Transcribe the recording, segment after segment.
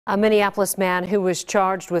A Minneapolis man who was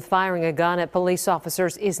charged with firing a gun at police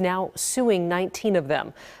officers is now suing 19 of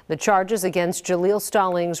them. The charges against Jaleel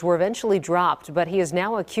Stallings were eventually dropped, but he is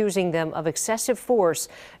now accusing them of excessive force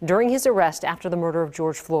during his arrest after the murder of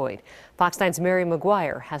George Floyd. Fox 9's Mary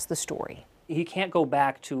McGuire has the story. He can't go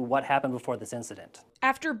back to what happened before this incident.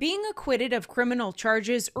 After being acquitted of criminal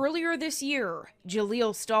charges earlier this year,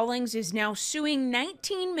 Jaleel Stallings is now suing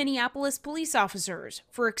 19 Minneapolis police officers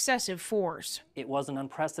for excessive force. It was an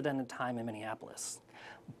unprecedented time in Minneapolis.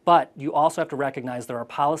 But you also have to recognize there are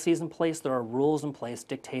policies in place, there are rules in place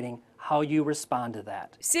dictating how you respond to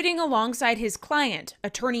that. Sitting alongside his client,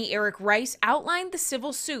 attorney Eric Rice outlined the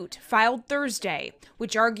civil suit filed Thursday,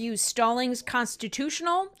 which argues Stallings'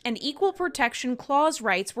 constitutional and equal protection clause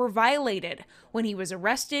rights were violated when he was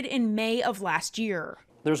arrested in May of last year.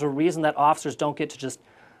 There's a reason that officers don't get to just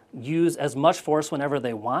use as much force whenever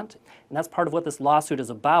they want, and that's part of what this lawsuit is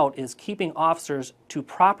about, is keeping officers to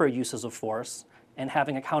proper uses of force and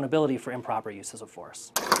having accountability for improper uses of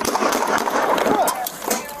force.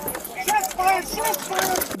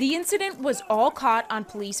 The incident was all caught on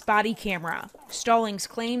police body camera. Stallings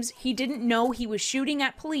claims he didn't know he was shooting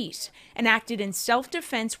at police and acted in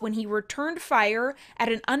self-defense when he returned fire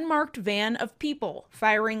at an unmarked van of people,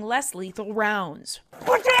 firing less lethal rounds.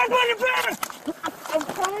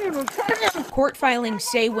 Court filings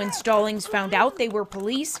say when Stallings found out they were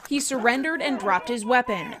police, he surrendered and dropped his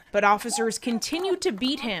weapon. But officers continued to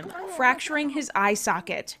beat him, fracturing his eye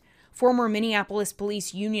socket. Former Minneapolis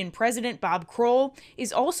Police Union President Bob Kroll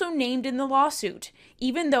is also named in the lawsuit,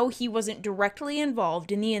 even though he wasn't directly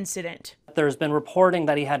involved in the incident. There's been reporting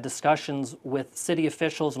that he had discussions with city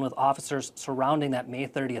officials and with officers surrounding that May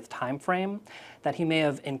 30th timeframe, that he may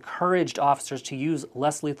have encouraged officers to use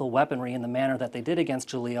less lethal weaponry in the manner that they did against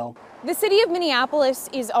Jaleel. The city of Minneapolis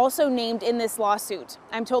is also named in this lawsuit.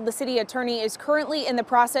 I'm told the city attorney is currently in the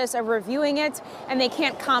process of reviewing it, and they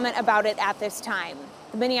can't comment about it at this time.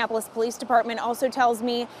 The Minneapolis Police Department also tells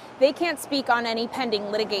me they can't speak on any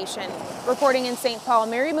pending litigation. Reporting in St. Paul,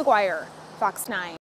 Mary McGuire, Fox 9.